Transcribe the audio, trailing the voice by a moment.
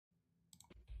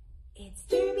It's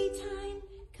derby time,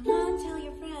 come on tell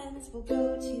your friends, we'll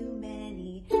go to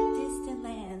many distant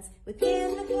lands. With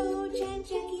Dan the coach and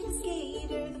Jackie the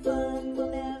skater, the fun will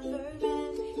never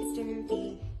end. It's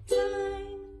derby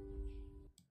time.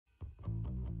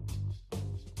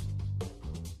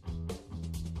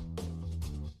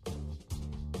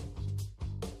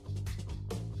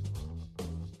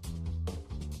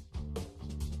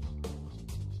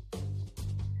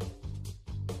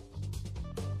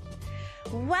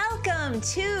 Welcome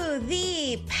to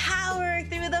the Power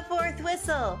Through the Fourth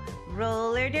Whistle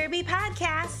Roller Derby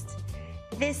podcast.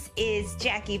 This is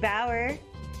Jackie Bauer.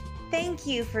 Thank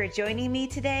you for joining me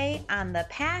today on the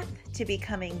path to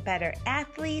becoming better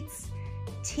athletes,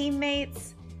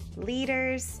 teammates,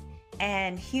 leaders,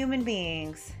 and human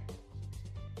beings.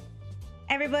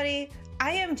 Everybody,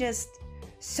 I am just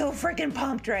so freaking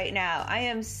pumped right now. I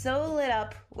am so lit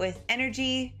up with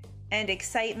energy and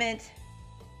excitement.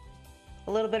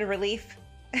 A little bit of relief.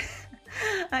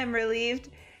 I'm relieved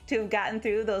to have gotten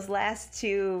through those last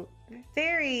two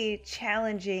very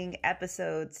challenging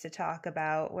episodes to talk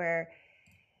about, where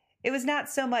it was not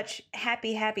so much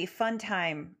happy fun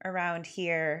time around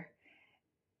here.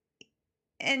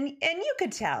 And you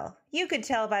could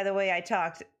tell by the way I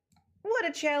talked what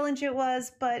a challenge it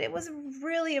was, but it was a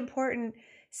really important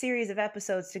series of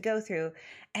episodes to go through.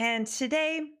 And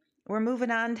today we're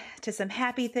moving on to some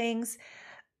happy things.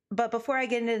 But before I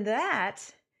get into that,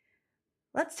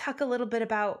 let's talk a little bit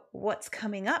about what's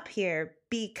coming up here,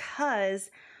 because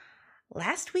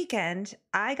last weekend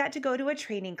I got to go to a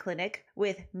training clinic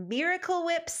with Miracle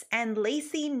Whips and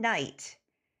Lacey Knight,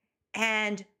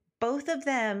 and both of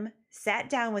them sat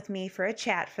down with me for a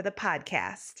chat for the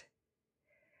podcast.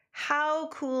 How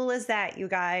cool is that, you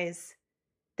guys?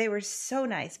 They were so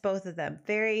nice, both of them.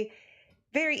 Very,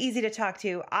 very easy to talk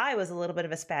to. I was a little bit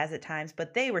of a spaz at times,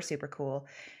 but they were super cool.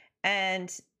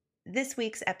 And this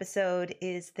week's episode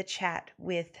is the chat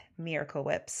with Miracle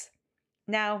Whips.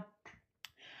 Now,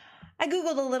 I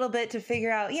Googled a little bit to figure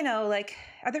out,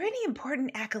 are there any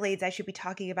important accolades I should be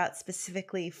talking about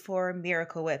specifically for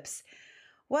Miracle Whips?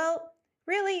 Well,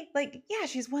 really,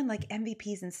 she's won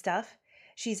MVPs and stuff.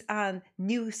 She's on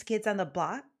New Kids on the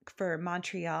Block for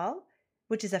Montreal,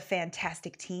 which is a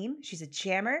fantastic team. She's a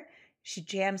jammer. She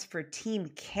jams for Team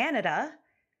Canada.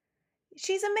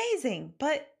 She's amazing,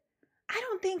 but I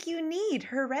don't think you need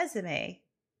her resume,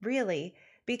 really,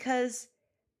 because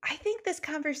I think this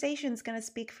conversation is going to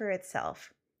speak for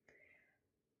itself.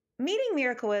 Meeting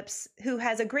Miracle Whips, who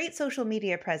has a great social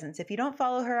media presence. If you don't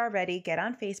follow her already, get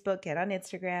on Facebook, get on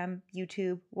Instagram,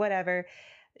 YouTube, whatever.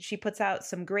 She puts out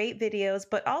some great videos,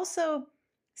 but also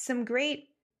some great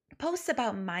posts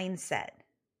about mindset,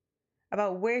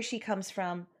 about where she comes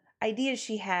from, ideas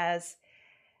she has.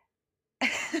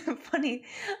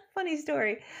 Funny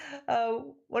story.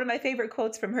 One of my favorite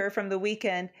quotes from her from the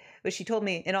weekend was, she told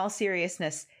me, in all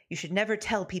seriousness, you should never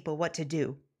tell people what to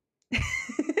do.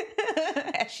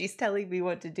 As she's telling me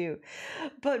what to do.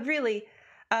 But really,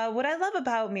 what I love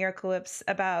about Miracle Whips,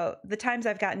 about the times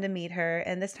I've gotten to meet her,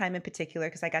 and this time in particular,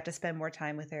 because I got to spend more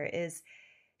time with her, is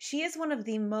she is one of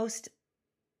the most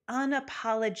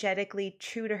unapologetically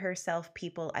true to herself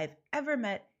people I've ever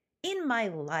met in my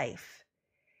life.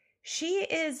 She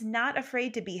is not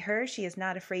afraid to be her. She is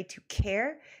not afraid to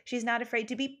care. She's not afraid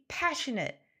to be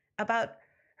passionate about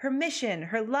her mission,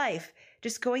 her life,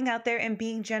 just going out there and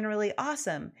being generally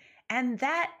awesome. And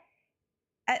that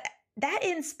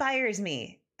inspires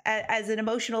me as an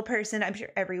emotional person. I'm sure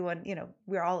everyone,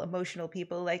 we're all emotional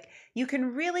people. You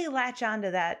can really latch onto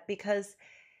that because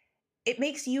it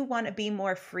makes you want to be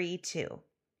more free too.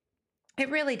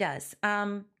 It really does.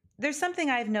 There's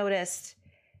something I've noticed,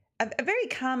 a very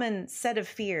common set of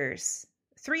fears,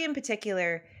 3 in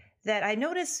particular, that I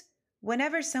notice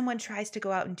whenever someone tries to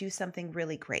go out and do something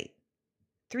really great.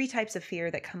 3 types of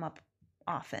fear that come up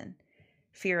often.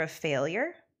 Fear of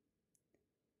failure,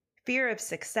 fear of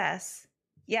success.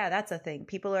 Yeah, that's a thing.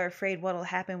 People are afraid what'll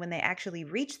happen when they actually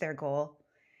reach their goal,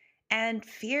 and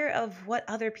fear of what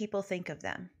other people think of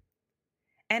them.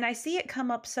 And I see it come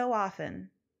up so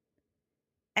often.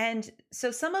 And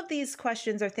so some of these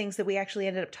questions are things that we actually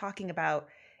ended up talking about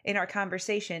in our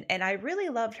conversation. And I really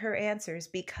loved her answers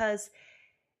because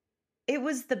it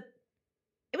was the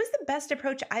best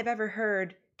approach I've ever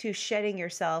heard to shedding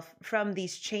yourself from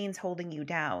these chains holding you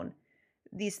down,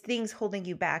 these things holding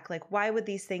you back. Why would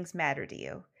these things matter to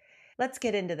you? Let's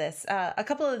get into this. A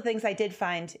couple of the things I did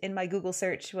find in my Google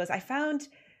search was I found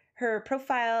her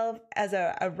profile as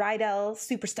a Rydell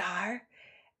superstar.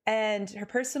 And her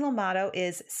personal motto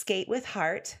is skate with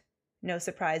heart. No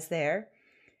surprise there.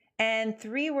 And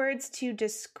 3 words to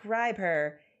describe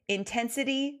her: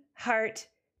 intensity, heart,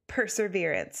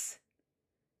 perseverance.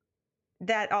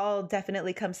 That all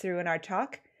definitely comes through in our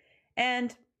talk.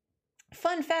 And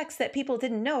fun facts that people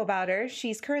didn't know about her.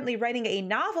 She's currently writing a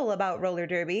novel about roller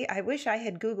derby. I wish I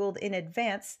had Googled in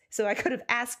advance so I could have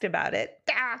asked about it.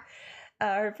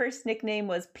 Her first nickname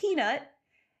was Peanut,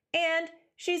 and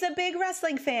she's a big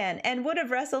wrestling fan and would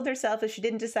have wrestled herself if she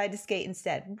didn't decide to skate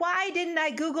instead. Why didn't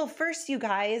I Google first, you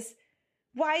guys?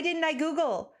 Why didn't I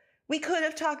Google? We could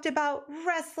have talked about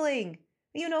wrestling.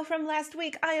 You know, from last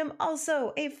week, I am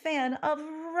also a fan of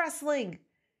wrestling.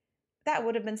 That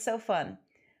would have been so fun.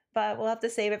 But we'll have to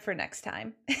save it for next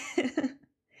time.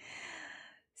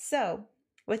 So,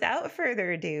 without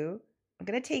further ado, I'm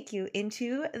going to take you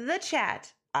into the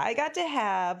chat I got to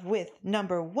have with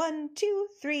number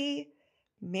 123,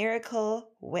 Miracle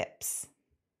Whips.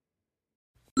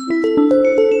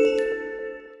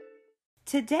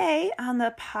 Today on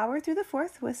the Power Through the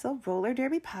Fourth Whistle Roller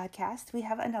Derby podcast, we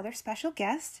have another special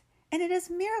guest, and it is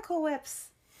Miracle Whips.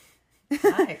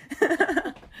 Hi.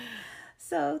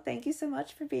 So thank you so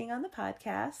much for being on the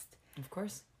podcast. Of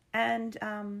course. And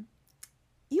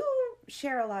you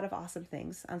share a lot of awesome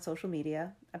things on social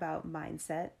media about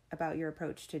mindset, about your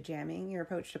approach to jamming, your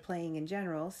approach to playing in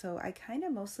general. So I kind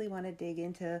of mostly want to dig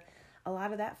into a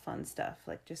lot of that fun stuff,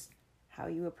 like just how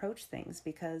you approach things,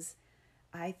 because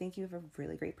I think you have a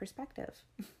really great perspective.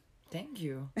 Thank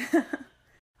you.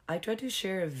 I try to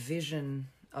share a vision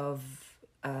of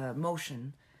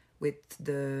motion with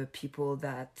the people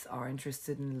that are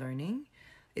interested in learning.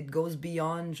 It goes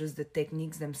beyond just the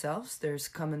techniques themselves. There's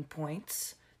common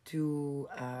points to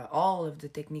all of the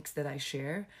techniques that I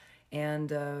share.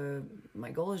 And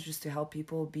my goal is just to help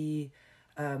people be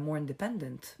more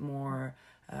independent, more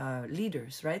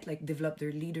leaders, right? Like develop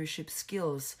their leadership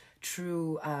skills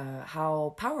through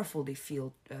how powerful they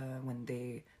feel when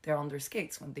they're on their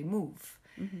skates, when they move.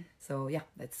 Mm-hmm. So yeah,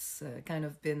 that's kind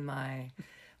of been my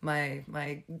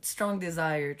strong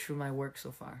desire through my work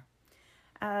so far.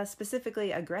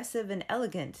 Specifically, aggressive and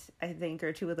elegant, I think,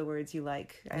 are two of the words you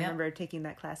like. I remember taking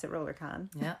that class at RollerCon.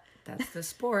 Yeah, that's the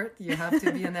sport. You have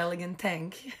to be an elegant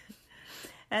tank.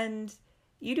 And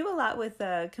you do a lot with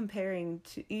comparing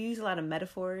to, you use a lot of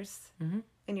metaphors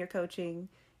in your coaching.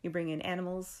 You bring in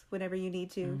animals whenever you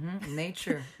need to. Mm-hmm.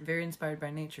 Nature, very inspired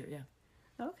by nature, yeah.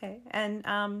 Okay.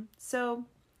 And so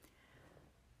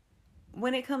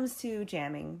when it comes to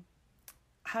jamming,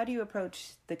 how do you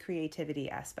approach the creativity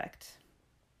aspect?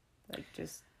 Like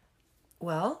just...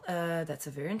 Well, that's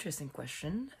a very interesting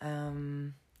question.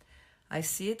 I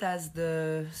see it as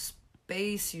the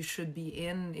space you should be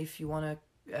in if you want to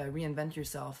reinvent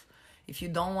yourself. If you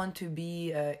don't want to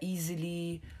be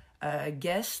easily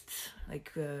guessed,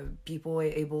 like people are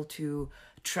able to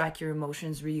track your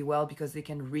emotions really well because they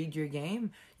can read your game,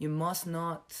 you must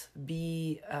not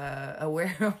be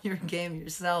aware of your game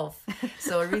yourself.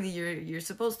 So really you're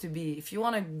supposed to be, if you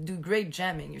want to do great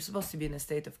jamming, you're supposed to be in a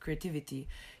state of creativity.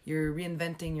 You're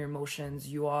reinventing your emotions.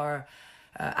 You are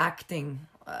acting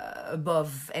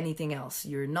above anything else.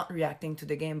 You're not reacting to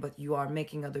the game, but you are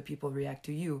making other people react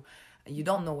to you. You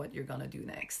don't know what you're gonna do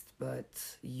next, but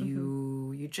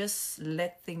you just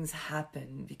let things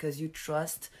happen because you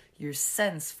trust your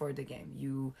sense for the game.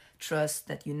 You trust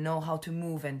that you know how to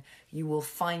move and you will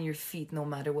find your feet no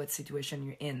matter what situation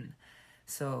you're in.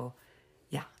 So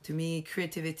yeah, to me,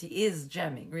 creativity is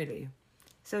jamming, really.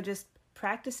 So just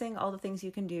practicing all the things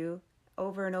you can do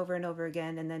over and over and over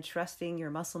again, and then trusting your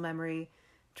muscle memory,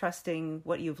 trusting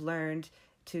what you've learned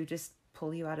to just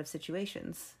pull you out of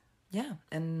situations. Yeah,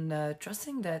 and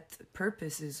trusting that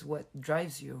purpose is what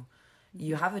drives you.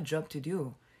 You have a job to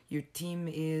do. Your team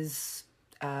is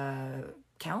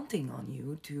counting on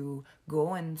you to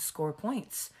go and score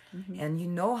points. And you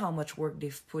know how much work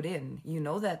they've put in. You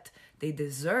know that they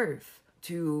deserve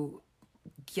to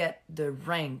get the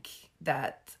rank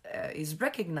that is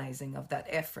recognizing of that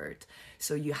effort.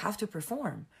 So you have to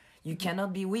perform. You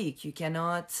cannot be weak. You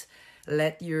cannot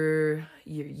let your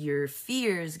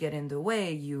fears get in the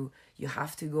way. You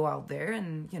have to go out there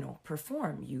and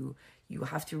perform. You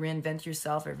have to reinvent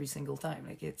yourself every single time.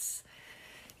 Like it's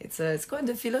quite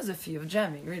the philosophy of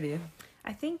jamming, really.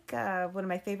 I think one of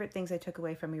my favorite things I took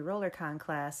away from your RollerCon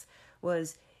class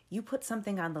was you put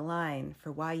something on the line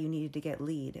for why you needed to get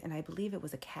lead, and I believe it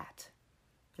was a cat.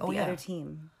 The other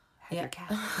team had your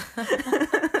cat.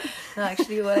 No,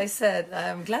 actually, what I said,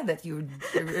 I'm glad that you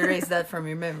erased that from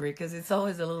your memory because it's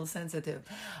always a little sensitive.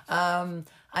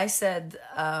 I said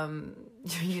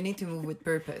you need to move with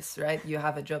purpose, right? You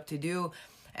have a job to do,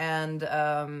 and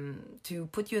to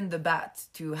put you in the bat,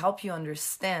 to help you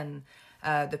understand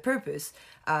the purpose.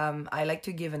 I like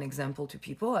to give an example to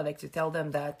people. I like to tell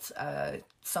them that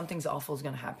something's awful is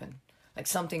going to happen. like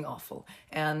something awful.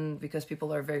 And because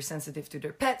people are very sensitive to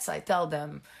their pets, I tell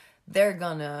them they're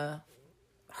gonna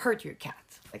hurt your cat.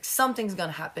 Like something's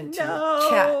gonna happen to your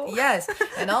cat. Yes.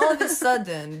 And all of a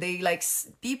sudden they like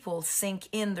people sink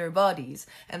in their bodies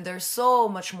and they're so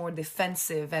much more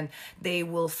defensive and they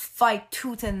will fight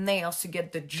tooth and nails to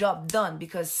get the job done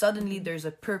because suddenly there's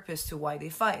a purpose to why they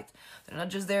fight. They're not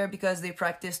just there because they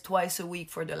practice twice a week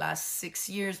for the last 6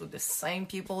 years with the same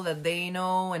people that they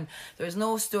know, and there's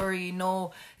no story,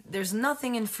 there's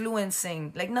nothing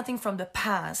influencing, like nothing from the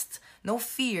past, no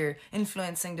fear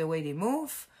influencing the way they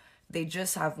move. They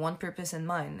just have one purpose in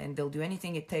mind, and they'll do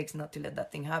anything it takes not to let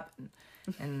that thing happen.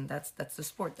 And that's the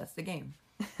sport, that's the game.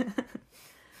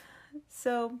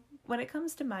 So when it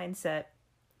comes to mindset,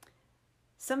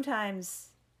 sometimes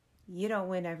you don't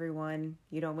win everyone,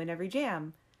 you don't win every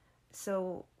jam.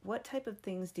 So what type of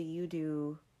things do you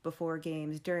do before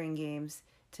games, during games,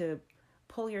 to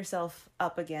pull yourself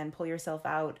up again, pull yourself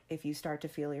out if you start to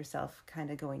feel yourself kind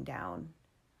of going down,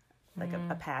 like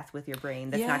a path with your brain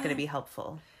that's not going to be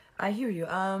helpful? I hear you.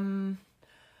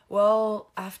 Well,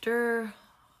 after,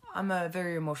 I'm a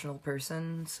very emotional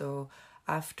person, so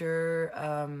after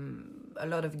a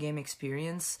lot of game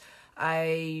experience,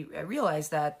 I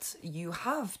realized that you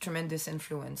have tremendous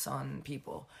influence on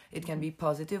people. It can be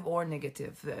positive or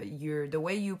negative. The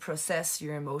way you process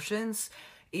your emotions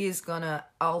is gonna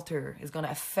alter, is gonna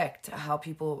affect how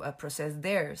people process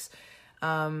theirs.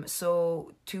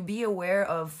 So to be aware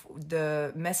of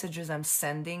the messages I'm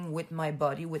sending with my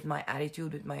body, with my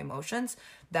attitude, with my emotions,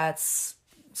 that's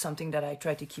something that I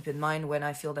try to keep in mind when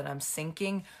I feel that I'm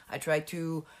sinking. I try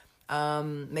to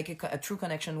make a true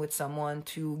connection with someone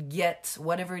to get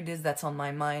whatever it is that's on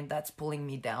my mind that's pulling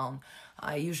me down.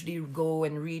 I usually go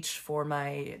and reach for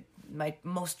my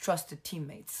most trusted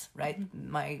teammates, right?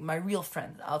 My real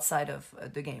friend outside of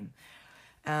the game.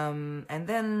 And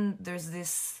then there's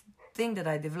this thing that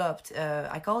I developed.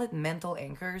 I call it mental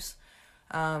anchors.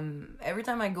 Every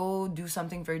time I go do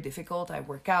something very difficult, I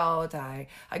work out, I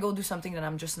go do something that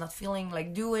I'm just not feeling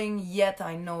like doing, yet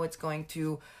I know it's going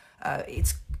to,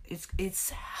 it's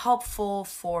helpful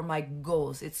for my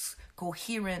goals. It's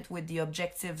coherent with the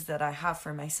objectives that I have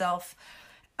for myself.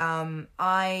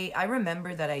 I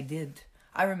remember that I did.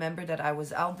 I remember that I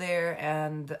was out there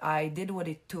and I did what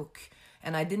it took.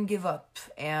 And I didn't give up,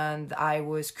 and I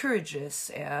was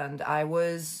courageous, and I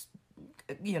was,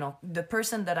 the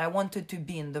person that I wanted to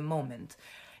be in the moment.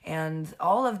 And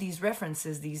all of these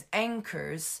references, these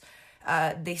anchors,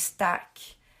 they stack.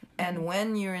 And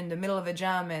when you're in the middle of a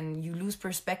jam and you lose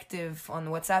perspective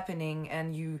on what's happening,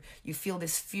 and you feel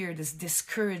this fear, this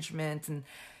discouragement, and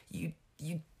you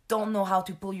don't know how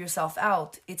to pull yourself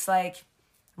out, it's like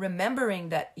remembering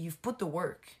that you've put the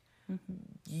work.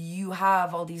 You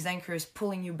have all these anchors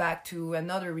pulling you back to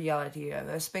another reality,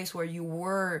 a space where you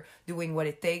were doing what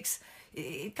it takes.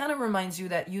 It kind of reminds you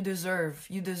that you deserve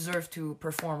to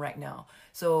perform right now.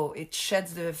 So it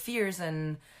sheds the fears,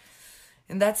 and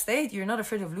in that state, you're not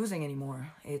afraid of losing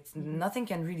anymore. Nothing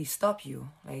can really stop you.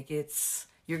 Like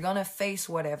you're gonna face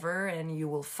whatever, and you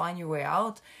will find your way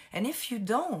out. And if you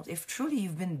don't, if truly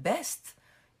you've been bested.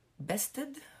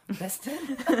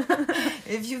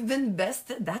 If you've been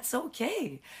bested, that's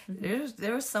okay.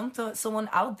 There's someone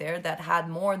out there that had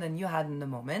more than you had in the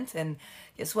moment, and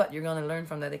guess what? You're gonna learn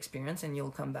from that experience, and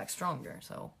you'll come back stronger.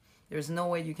 So there's no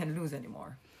way you can lose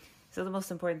anymore. So the most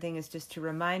important thing is just to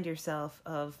remind yourself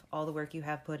of all the work you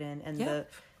have put in and the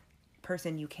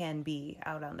person you can be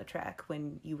out on the track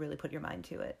when you really put your mind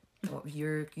to it. Well,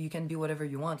 you can be whatever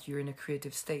you want. You're in a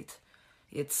creative state.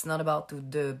 It's not about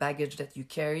the baggage that you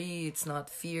carry. It's not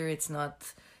fear. It's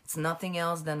nothing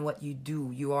else than what you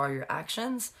do. You are your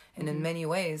actions. And in many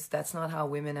ways, that's not how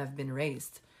women have been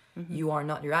raised. You are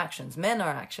not your actions. Men are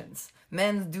actions.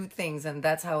 Men do things, and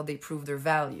that's how they prove their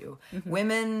value.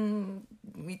 Women,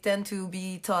 we tend to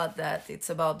be taught that it's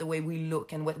about the way we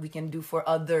look and what we can do for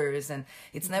others. And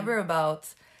it's never about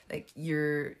like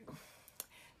your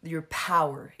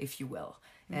power, if you will.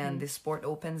 And this sport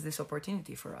opens this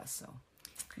opportunity for us. So.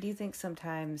 Do you think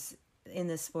sometimes in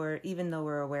this sport, even though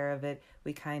we're aware of it,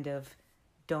 we kind of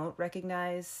don't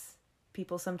recognize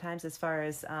people sometimes, as far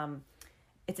as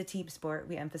it's a team sport?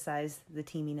 We emphasize the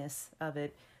teaminess of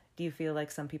it. Do you feel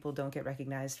like some people don't get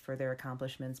recognized for their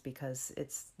accomplishments because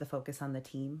it's the focus on the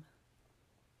team?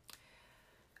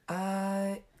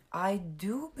 I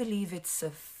do believe it's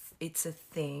a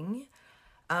thing.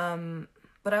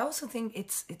 But I also think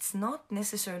it's not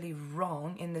necessarily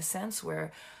wrong in the sense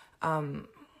where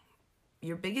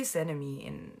your biggest enemy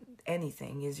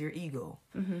anything is your ego.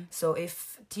 So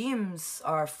if teams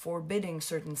are forbidding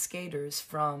certain skaters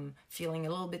from feeling a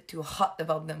little bit too hot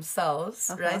about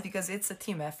themselves, right? Because it's a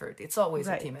team effort. It's always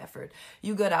a team effort.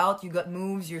 You got out, you got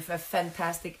moves, you're a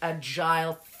fantastic,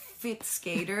 agile, fit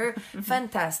skater.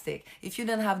 Fantastic. If you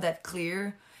didn't have that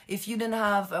clear, if you didn't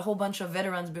have a whole bunch of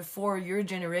veterans before your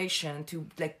generation to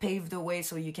like pave the way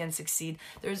so you can succeed,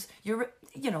 you're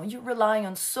relying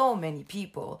on so many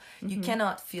people. You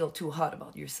cannot feel too hot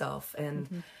about yourself.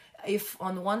 And if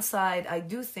on one side, I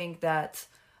do think that,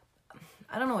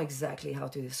 I don't know exactly how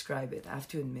to describe it, I have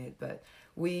to admit, but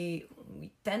we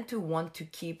tend to want to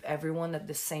keep everyone at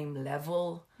the same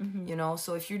level, you know?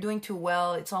 So if you're doing too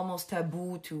well, it's almost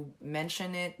taboo to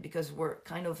mention it because we're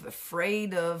kind of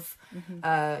afraid of,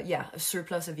 a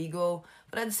surplus of ego.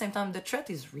 But at the same time, the threat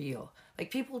is real.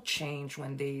 Like, people change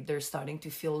when they're starting to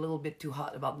feel a little bit too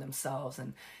hot about themselves.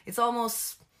 And it's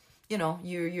almost, you know,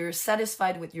 you're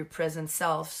satisfied with your present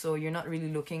self, so you're not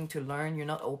really looking to learn. You're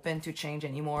not open to change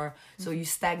anymore. So you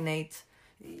stagnate.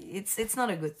 It's not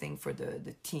a good thing for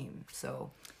the team. So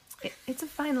it's a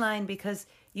fine line because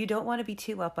you don't want to be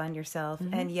too up on yourself,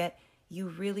 and yet you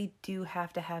really do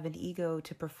have to have an ego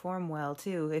to perform well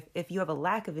too. If you have a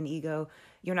lack of an ego,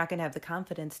 you're not going to have the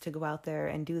confidence to go out there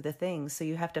and do the things. So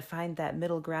you have to find that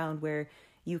middle ground where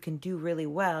you can do really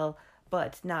well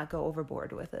but not go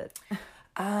overboard with it.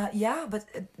 But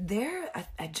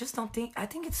I just don't think, I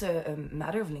think it's a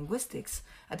matter of linguistics.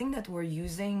 I think that we're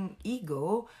using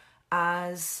ego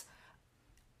as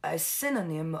a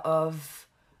synonym of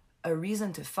a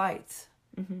reason to fight.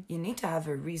 You need to have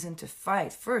a reason to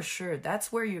fight, for sure.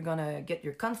 That's where you're gonna get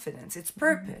your confidence. It's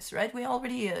purpose, right? We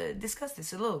already discussed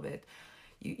this a little bit.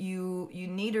 You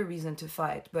need a reason to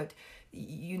fight, but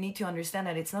you need to understand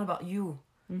that it's not about you.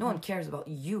 No one cares about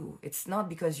you. It's not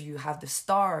because you have the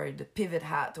star, the pivot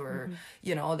hat, or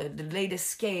you know, the latest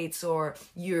skates, or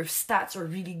your stats are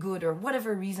really good, or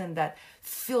whatever reason that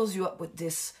fills you up with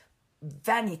this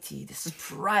vanity, this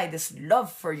pride, this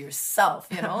love for yourself,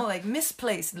 you know, like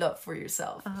misplaced love for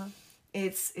yourself.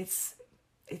 It's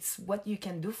what you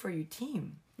can do for your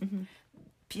team.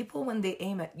 People, when they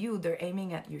aim at you, they're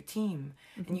aiming at your team,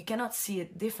 and you cannot see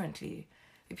it differently.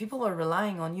 People are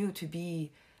relying on you to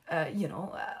be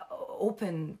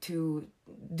open to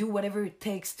do whatever it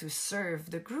takes to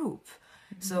serve the group.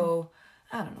 So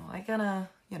I don't know, I kind of,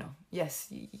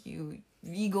 yes,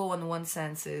 ego in one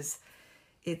sense is,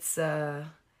 it's I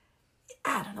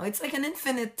don't know, it's like an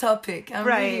infinite topic. I'm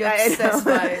really obsessed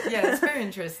by it. Yeah, it's very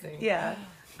interesting. Yeah.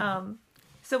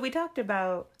 So we talked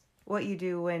about what you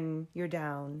do when you're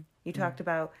down. You talked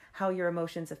about how your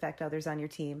emotions affect others on your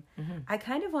team. I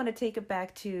kind of want to take it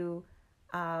back to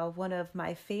one of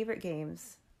my favorite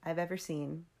games I've ever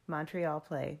seen Montreal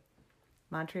play.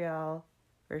 Montreal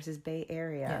versus Bay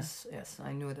Area. Yes,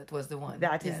 I knew that was the one.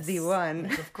 That is the one.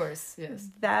 Yes, of course, yes.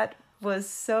 That was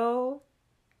so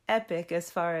epic as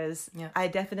far as I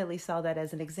definitely saw that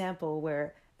as an example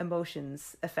where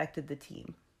emotions affected the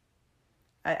team.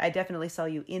 I definitely saw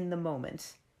you in the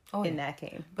moment in that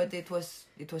game. But it was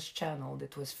channeled,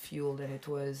 it was fueled, and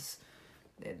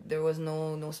there was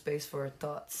no space for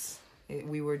thoughts.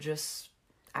 We were just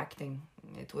acting.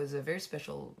 It was a very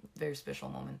special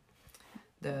moment.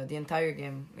 The entire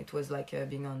game, it was like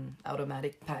being on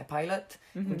automatic pilot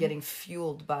and getting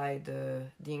fueled by the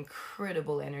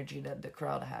incredible energy that the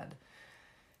crowd had.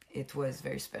 It was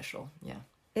very special, yeah.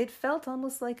 It felt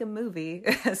almost like a movie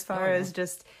as far as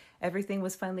just everything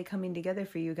was finally coming together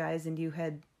for you guys, and you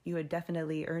had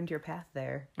definitely earned your path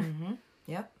there.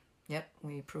 Yep.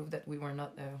 We proved that we were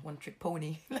not a one-trick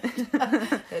pony,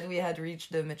 that we had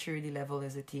reached the maturity level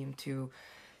as a team to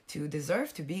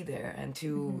deserve to be there, and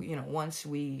to once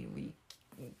we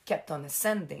kept on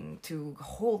ascending, to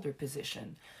hold their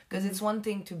position. Because it's one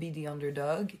thing to be the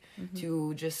underdog,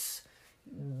 to just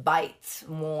bite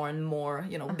more and more,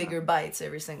 bigger bites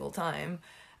every single time.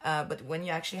 But when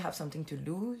you actually have something to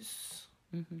lose,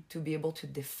 to be able to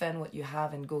defend what you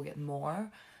have and go get more,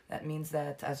 that means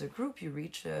that as a group you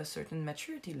reach a certain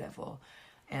maturity level.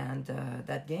 And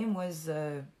that game was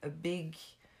a big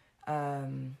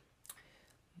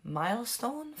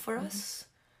milestone for us.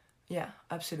 Yeah,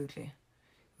 absolutely.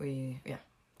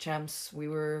 Champs, we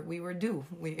were due.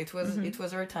 It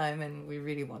was our time, and we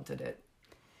really wanted it.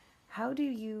 How do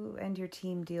you and your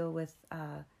team deal with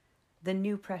the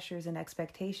new pressures and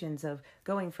expectations of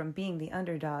going from being the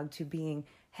underdog to being,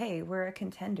 hey, we're a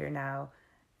contender now?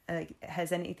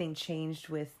 Has anything changed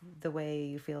with the way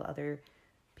you feel other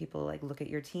people look at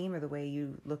your team, or the way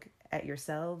you look at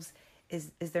yourselves?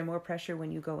 Is there more pressure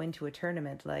when you go into a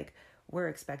tournament? Like, we're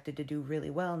expected to do really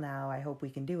well now, I hope we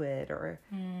can do it, or...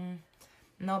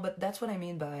 No, but that's what I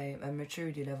mean by a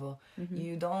maturity level.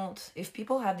 You don't, if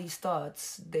people have these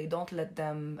thoughts, they don't let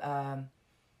them,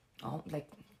 like,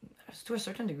 to a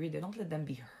certain degree, they don't let them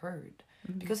be heard.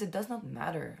 Because it does not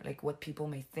matter, like, what people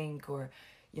may think or,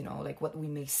 you know, like, what we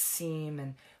may seem.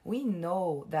 And we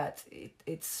know that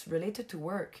it's related to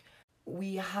work.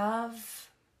 We have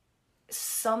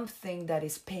something that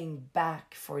is paying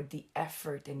back for the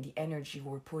effort and the energy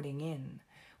we're putting in.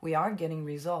 We are getting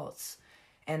results.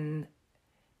 And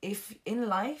if in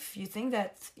life you think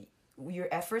that your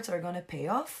efforts are going to pay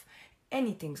off,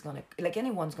 anyone's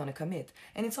going to commit.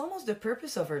 And it's almost the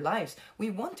purpose of our lives. We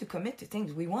want to commit to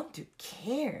things. We want to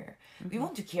care. We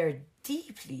want to care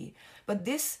deeply. But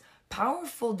this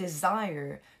powerful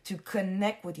desire to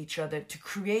connect with each other, to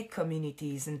create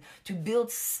communities and to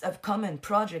build a common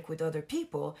project with other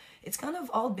people, it's kind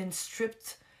of all been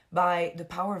stripped by the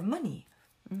power of money.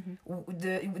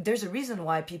 There's a reason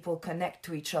why people connect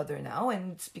to each other now,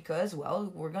 and it's because,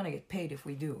 well, we're gonna get paid if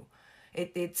we do.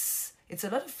 It's a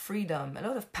lot of freedom, a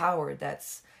lot of power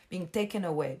that's being taken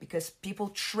away because people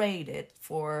trade it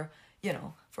for, you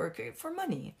know, for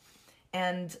money.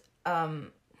 And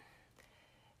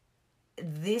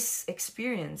this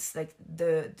experience, like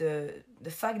the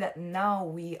fact that now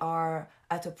we are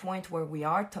at a point where we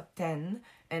are top 10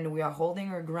 and we are holding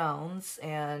our grounds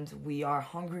and we are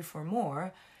hungry for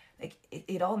more, like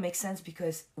it all makes sense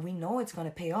because we know it's going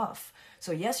to pay off.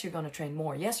 So yes, you're going to train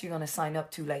more. Yes, you're going to sign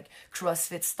up to like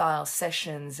CrossFit style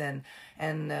sessions and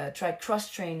try cross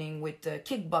training with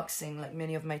kickboxing like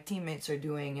many of my teammates are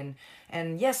doing.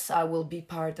 And yes, I will be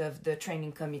part of the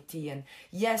training committee. And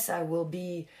yes, I will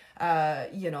be,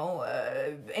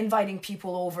 inviting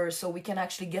people over so we can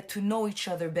actually get to know each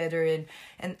other better.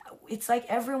 And it's like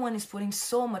everyone is putting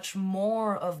so much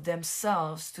more of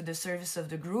themselves to the service of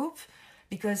the group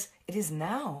because it is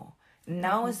now.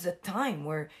 Now is the time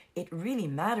where it really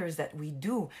matters that we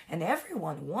do, and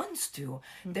everyone wants to.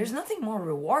 There's nothing more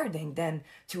rewarding than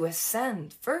to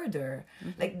ascend further.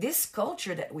 Like this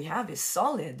culture that we have is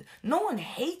solid. No one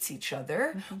hates each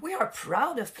other. We are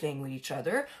proud of playing with each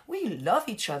other. We love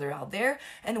each other out there.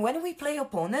 And when we play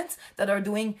opponents that are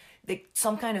doing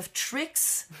some kind of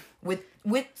tricks with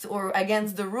or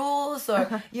against the rules,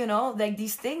 or like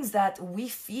these things that we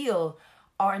feel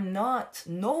are not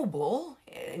noble.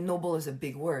 Noble is a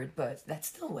big word, but that's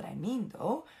still what I mean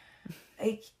though.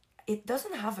 Like, it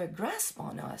doesn't have a grasp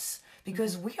on us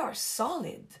because we are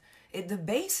solid. The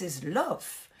base is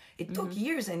love. It took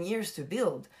years and years to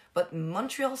build, but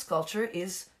Montreal's culture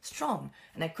is strong,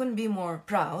 and I couldn't be more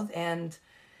proud. And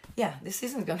yeah, this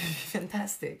season's going to be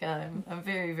fantastic. I'm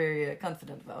very, very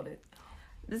confident about it.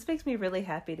 This makes me really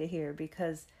happy to hear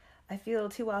because I feel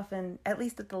too often, at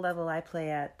least at the level I play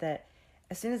at, that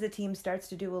as soon as a team starts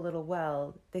to do a little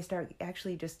well, they start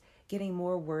actually just getting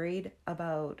more worried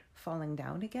about falling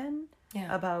down again,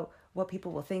 about what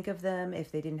people will think of them if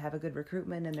they didn't have a good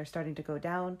recruitment and they're starting to go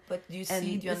down. But do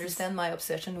you understand my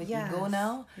obsession with ego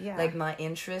now? Yeah. Like my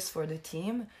interest for the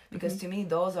team? Because to me,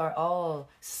 those are all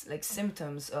like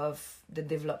symptoms of the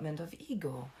development of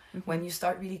ego. When you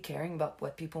start really caring about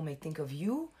what people may think of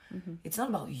you, it's not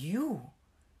about you.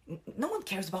 No one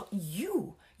cares about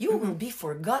you. You will be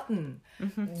forgotten.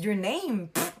 Your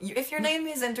name, if your name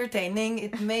is entertaining,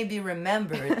 it may be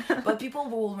remembered, but people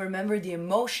will remember the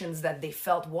emotions that they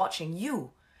felt watching you.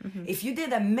 If you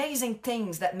did amazing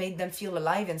things that made them feel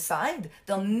alive inside,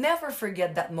 they'll never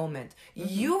forget that moment.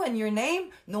 You and your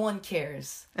name, no one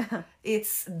cares.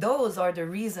 Those are the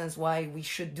reasons why we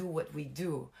should do what we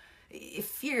do. If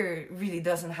fear really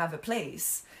doesn't have a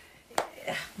place,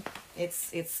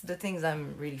 it's the things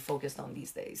I'm really focused on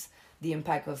these days. The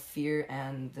impact of fear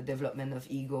and the development of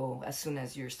ego as soon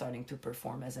as you're starting to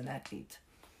perform as an athlete.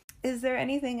 Is there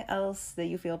anything else that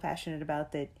you feel passionate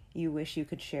about that you wish you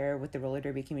could share with the roller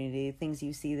derby community? Things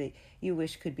you see that you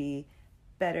wish could be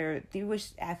better, you wish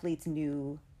athletes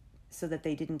knew so that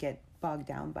they didn't get bogged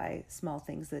down by small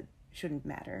things that shouldn't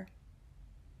matter?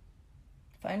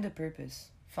 Find a purpose.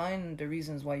 Find the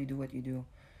reasons why you do what you do.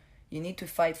 You need to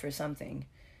fight for something.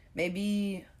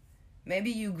 Maybe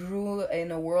you grew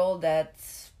in a world that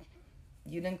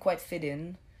you didn't quite fit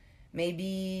in. Maybe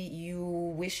you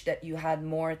wish that you had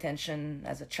more attention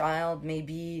as a child.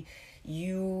 Maybe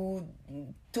you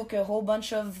took a whole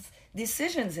bunch of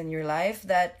decisions in your life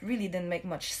that really didn't make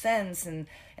much sense. And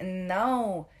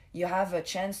now you have a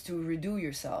chance to redo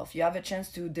yourself. You have a chance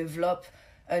to develop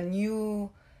a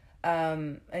new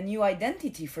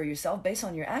identity for yourself based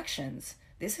on your actions.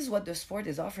 This is what the sport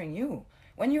is offering you.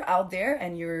 When you're out there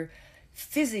and you're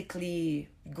physically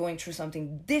going through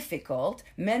something difficult,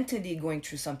 mentally going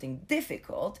through something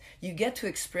difficult, you get to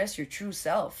express your true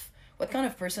self. What kind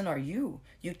of person are you?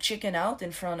 You chicken out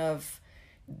in front of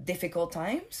difficult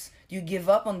times? You give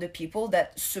up on the people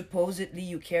that supposedly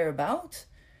you care about?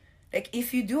 Like,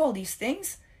 if you do all these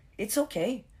things, it's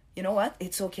okay. You know what?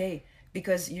 It's okay,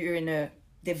 because you're in a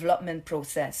development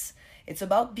process. It's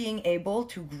about being able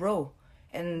to grow.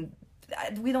 And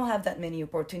we don't have that many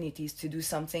opportunities to do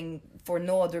something for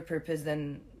no other purpose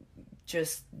than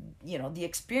just, the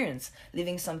experience,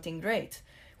 living something great.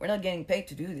 We're not getting paid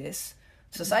to do this.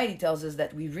 Society tells us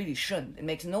that we really shouldn't. It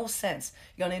makes no sense.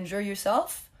 You're gonna injure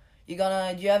yourself? Do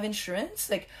you have insurance?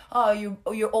 Like,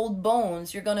 your old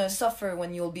bones, you're gonna suffer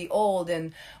when you'll be old.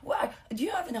 And do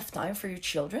you have enough time for your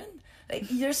children? Like,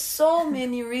 there's so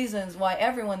many reasons why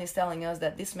everyone is telling us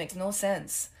that this makes no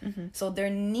sense. Mm-hmm. So there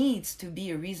needs to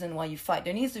be a reason why you fight.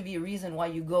 There needs to be a reason why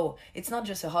you go. It's not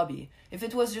just a hobby. If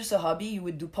it was just a hobby, you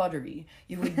would do pottery.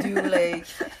 You would do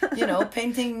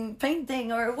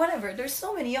painting or whatever. There's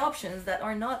so many options that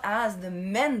are not as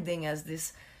demanding as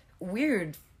this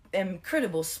weird,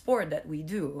 incredible sport that we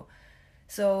do.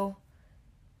 So,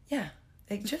 yeah.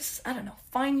 Like, just, I don't know,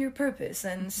 find your purpose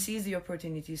and seize the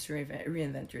opportunities to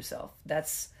reinvent yourself.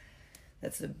 That's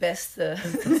the best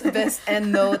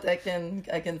end note I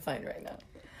can find right now.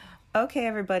 Okay,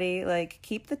 everybody,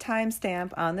 keep the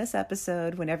timestamp on this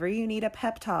episode. Whenever you need a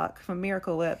pep talk from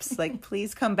Miracle Whips,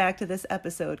 please come back to this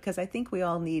episode, because I think we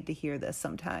all need to hear this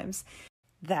sometimes.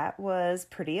 That was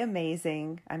pretty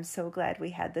amazing. I'm so glad we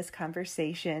had this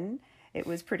conversation. It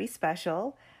was pretty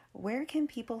special. Where can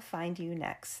people find you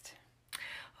next?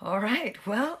 All right.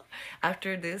 Well,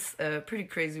 after this pretty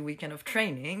crazy weekend of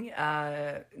training,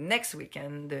 next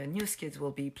weekend the News Kids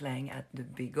will be playing at the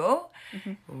Big O.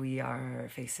 Mm-hmm. We are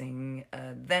facing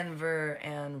Denver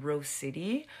and Rose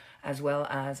City, as well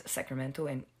as Sacramento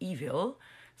and Eville.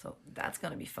 So that's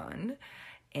going to be fun.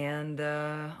 And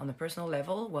on a personal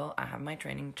level, well, I have my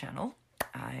training channel.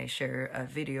 I share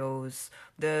videos,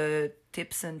 the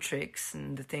tips and tricks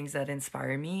and the things that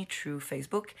inspire me through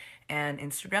Facebook and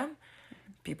Instagram.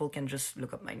 People can just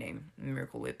look up my name,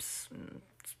 Miracle Whips.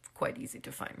 It's quite easy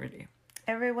to find, really.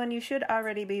 Everyone, you should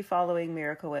already be following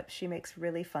Miracle Whips. She makes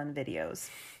really fun videos.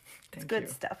 It's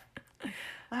good stuff.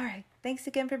 All right. Thanks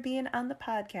again for being on the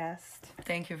podcast.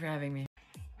 Thank you for having me.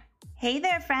 Hey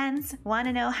there, friends. Want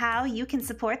to know how you can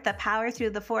support the Power Through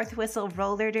the Fourth Whistle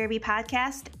Roller Derby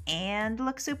podcast and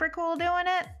look super cool doing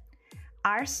it?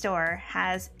 Our store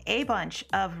has a bunch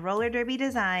of roller derby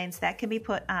designs that can be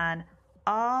put on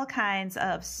all kinds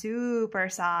of super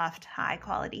soft,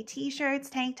 high-quality t-shirts,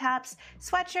 tank tops,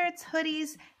 sweatshirts,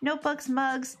 hoodies, notebooks,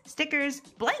 mugs, stickers,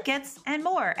 blankets, and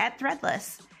more at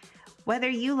Threadless. Whether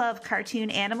you love cartoon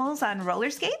animals on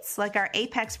roller skates, like our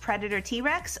Apex Predator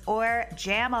T-Rex or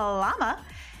Jam-a-Llama,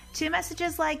 to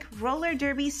messages like Roller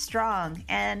Derby Strong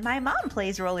and My Mom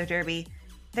Plays Roller Derby,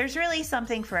 there's really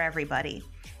something for everybody.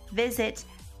 Visit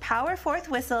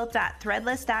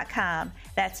powerfourthwhistle.threadless.com.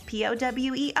 That's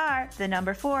POWER, the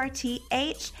number 4,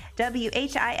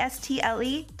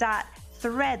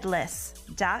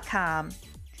 THWHISTLE.threadless.com.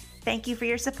 Thank you for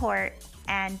your support,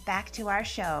 and back to our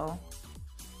show.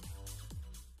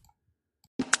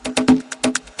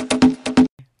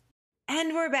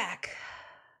 And we're back.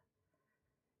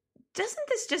 Doesn't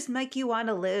this just make you want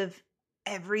to live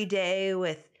every day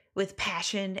with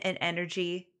passion and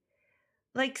energy?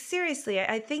 Seriously,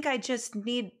 I think I just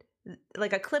need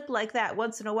a clip like that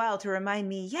once in a while to remind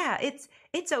me, yeah, it's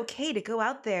okay to go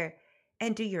out there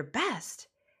and do your best.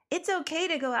 It's okay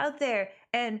to go out there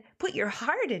and put your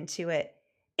heart into it.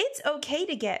 It's okay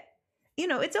to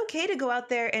it's okay to go out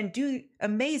there and do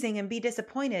amazing and be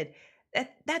disappointed.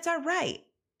 That's all right.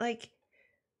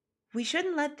 We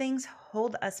shouldn't let things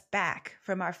hold us back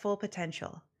from our full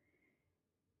potential.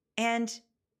 And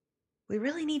we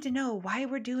really need to know why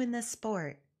we're doing this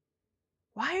sport.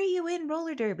 Why are you in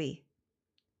roller derby?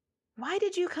 Why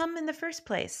did you come in the first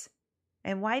place?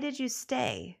 And why did you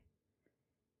stay?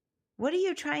 What are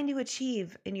you trying to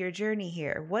achieve in your journey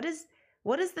here? What is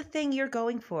the thing you're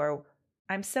going for?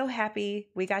 I'm so happy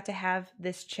we got to have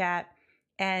this chat,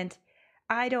 and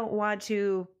I don't want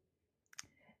to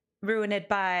ruin it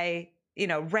by,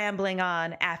 rambling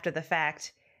on after the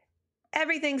fact.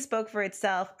 Everything spoke for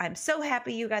itself. I'm so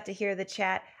happy you got to hear the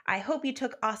chat. I hope you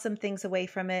took awesome things away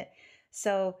from it.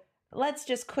 So let's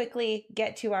just quickly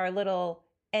get to our little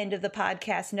end of the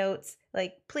podcast notes.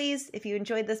 Please, if you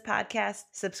enjoyed this podcast,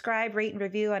 subscribe, rate, and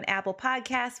review on Apple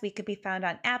Podcasts. We could be found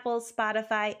on Apple,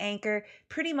 Spotify, Anchor,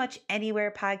 pretty much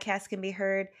anywhere podcasts can be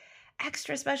heard.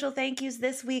 Extra special thank yous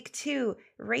this week to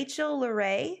Rachel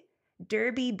Luray,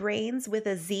 Derby Brains with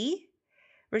a Z,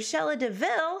 Rochella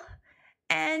DeVille,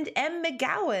 and M.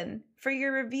 McGowan for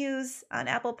your reviews on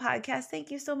Apple Podcasts.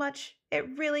 Thank you so much.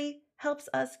 It really helps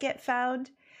us get found.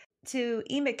 To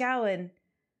E. McGowan,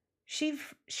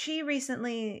 she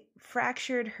recently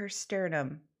fractured her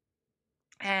sternum,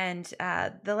 and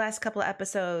the last couple of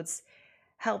episodes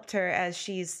helped her as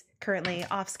she's currently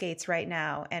off skates right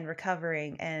now and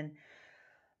recovering. And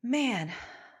man,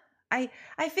 I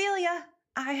feel ya.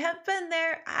 I have been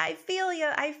there. I feel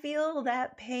ya. I feel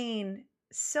that pain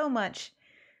so much.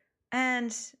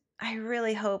 And I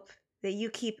really hope that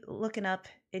you keep looking up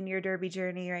in your derby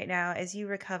journey right now as you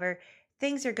recover.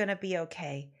 Things are going to be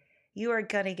okay. You are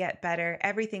going to get better.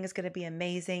 Everything is going to be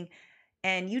amazing.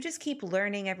 And you just keep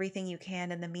learning everything you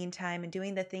can in the meantime and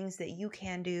doing the things that you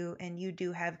can do and you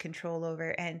do have control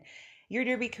over. And your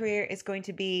derby career is going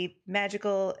to be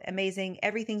magical, amazing,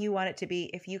 everything you want it to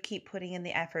be if you keep putting in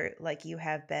the effort like you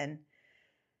have been.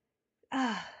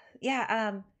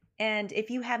 And if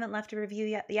you haven't left a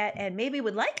review yet and maybe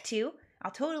would like to,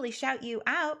 I'll totally shout you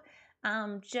out.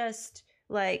 Just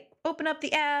like open up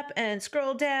the app and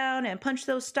scroll down and punch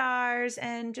those stars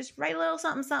and just write a little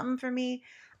something for me.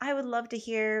 I would love to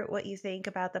hear what you think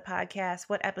about the podcast,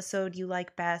 what episode you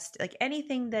like best, like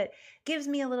anything that gives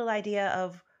me a little idea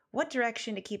of what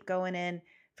direction to keep going in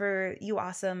for you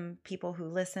awesome people who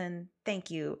listen. Thank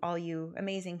you, all you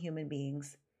amazing human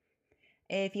beings.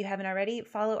 If you haven't already,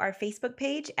 follow our Facebook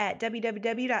page at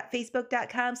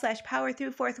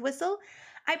www.facebook.com/powerthroughfourthwhistle.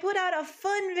 I put out a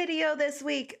fun video this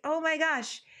week. Oh my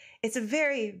gosh. It's a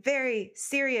very, very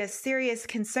serious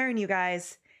concern, you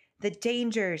guys. The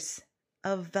dangers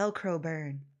of Velcro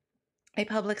burn. A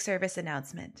public service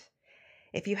announcement.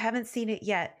 If you haven't seen it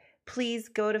yet, please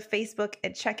go to Facebook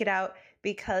and check it out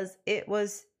because it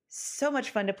was so much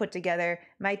fun to put together.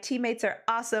 My teammates are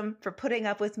awesome for putting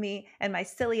up with me and my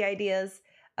silly ideas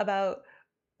about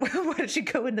what should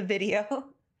go in the video.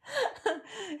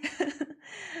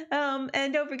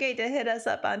 And don't forget to hit us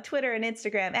up on Twitter and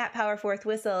Instagram at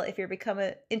Power4thWhistle. If you're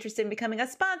interested in becoming a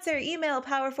sponsor, email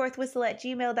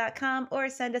power4thwhistle@gmail.com or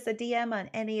send us a DM on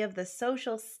any of the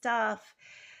social stuff.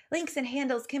 Links and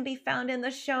handles can be found in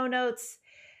the show notes.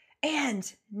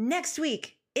 And next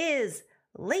week is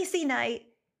Lacey Night.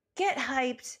 Get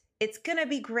hyped. It's going to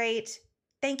be great.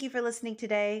 Thank you for listening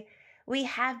today. We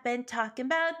have been talking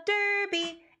about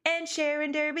Derby and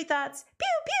sharing Derby thoughts. Pew,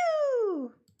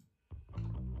 pew!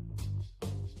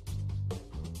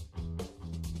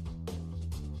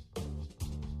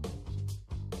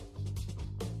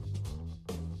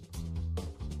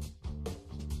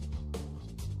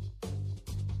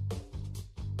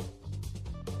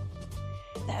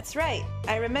 That's right.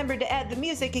 I remembered to add the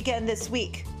music again this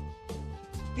week.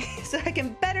 So I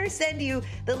can better send you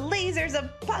the lasers of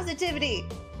positivity.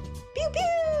 Pew,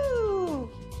 pew!